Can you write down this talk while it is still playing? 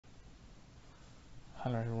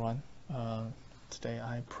Hello everyone. Today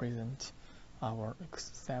I present our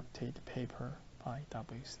accepted paper by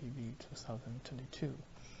WCV 2022.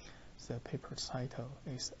 The paper title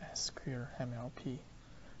is S2-MLP,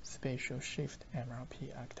 Spatial-Shift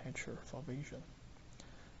MLP Architecture for Vision.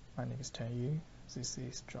 My name is Chen Yu. This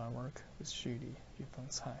is joint work with Xuli,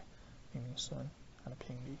 Yunfeng Cai, Mingming Sun, and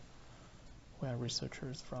Ping Li. We are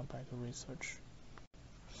researchers from Baidu Research.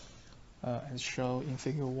 As shown in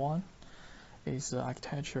Figure 1, is the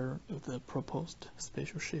architecture of the proposed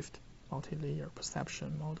spatial shift multi-layer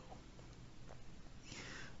perception model.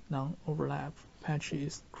 Non-overlap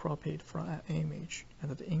patches cropped from an image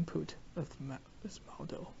and the input of this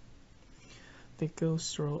model. They go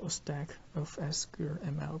through a stack of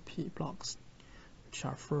S2-MLP blocks, which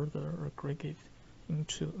are further aggregated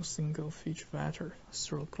into a single feature vector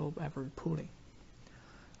through globe average pooling.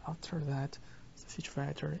 After that, the feature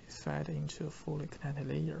vector is fed into a fully connected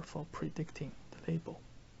layer for predicting the label.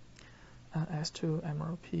 An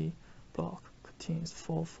S2-MLP block contains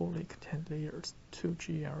 4 fully connected layers, 2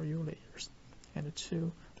 GLU layers, and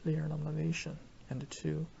 2 layer normalization, and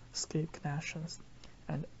 2 escape connections,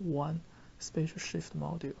 and 1 spatial shift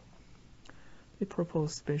module. The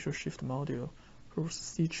proposed spatial shift module groups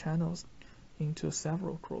C channels into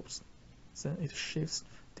several groups. Then it shifts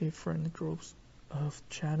different groups of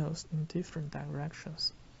channels in different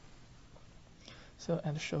directions. So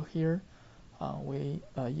as shown here, we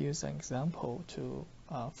use an example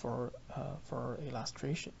for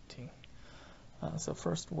illustration. So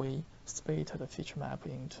first we split the feature map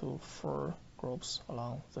into 4 groups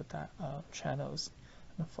along the channels.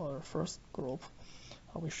 And for the first group,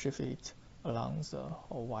 we shift it along the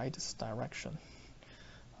widest direction.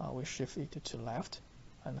 We shift it to left,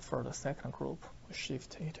 and for the second group, we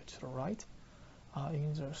shift it to the right.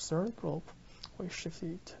 In the third group, we shift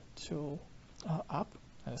it to up,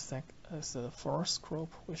 and as the fourth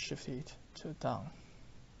group, we shift it to down.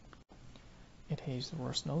 It is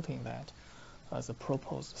worth noting that the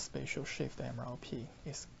proposed spatial shift MLP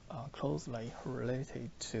is closely related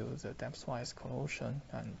to the depthwise convolution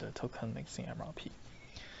and the token mixing MLP.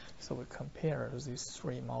 So we compare these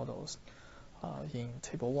 3 models in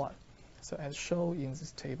Table 1. So as shown in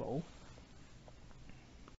this table,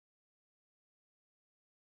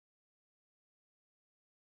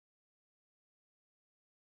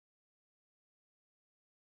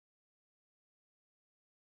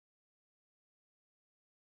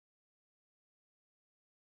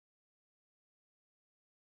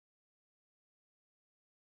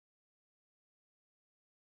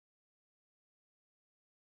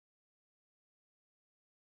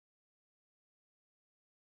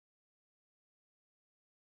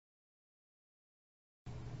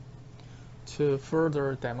 to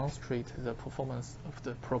further demonstrate the performance of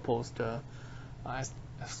the proposed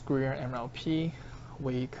S2-MLP,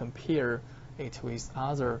 we compare it with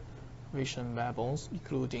other vision backbones,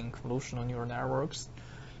 including convolutional neural networks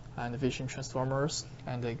and vision transformers,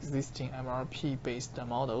 and existing MLP-based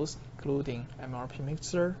models, including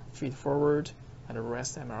MLP-mixer, feed-forward, and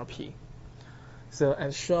REST MLP. So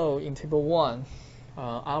as shown in Table 1,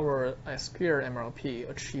 our S2-MLP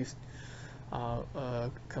achieves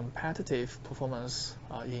competitive performance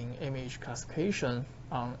in image classification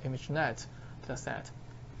on ImageNet dataset.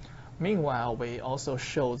 Meanwhile, we also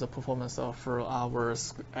show the performance of our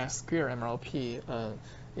S2-MLP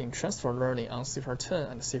in transfer learning on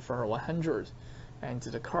CIFAR10 and CIFAR100, and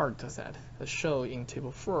the card dataset. As shown in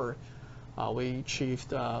Table 4, we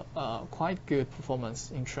achieved quite good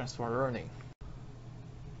performance in transfer learning.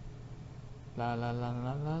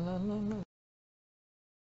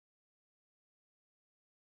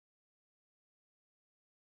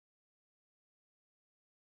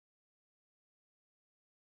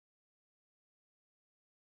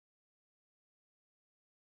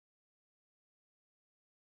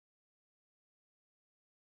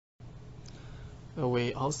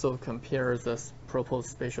 We also compare the proposed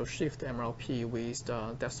spatial shift MLP with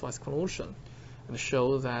the depthwise convolution and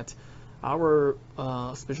show that our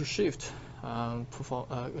spatial shift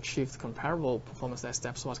achieved comparable performance as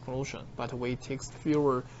depthwise convolution, but we take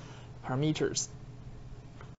fewer parameters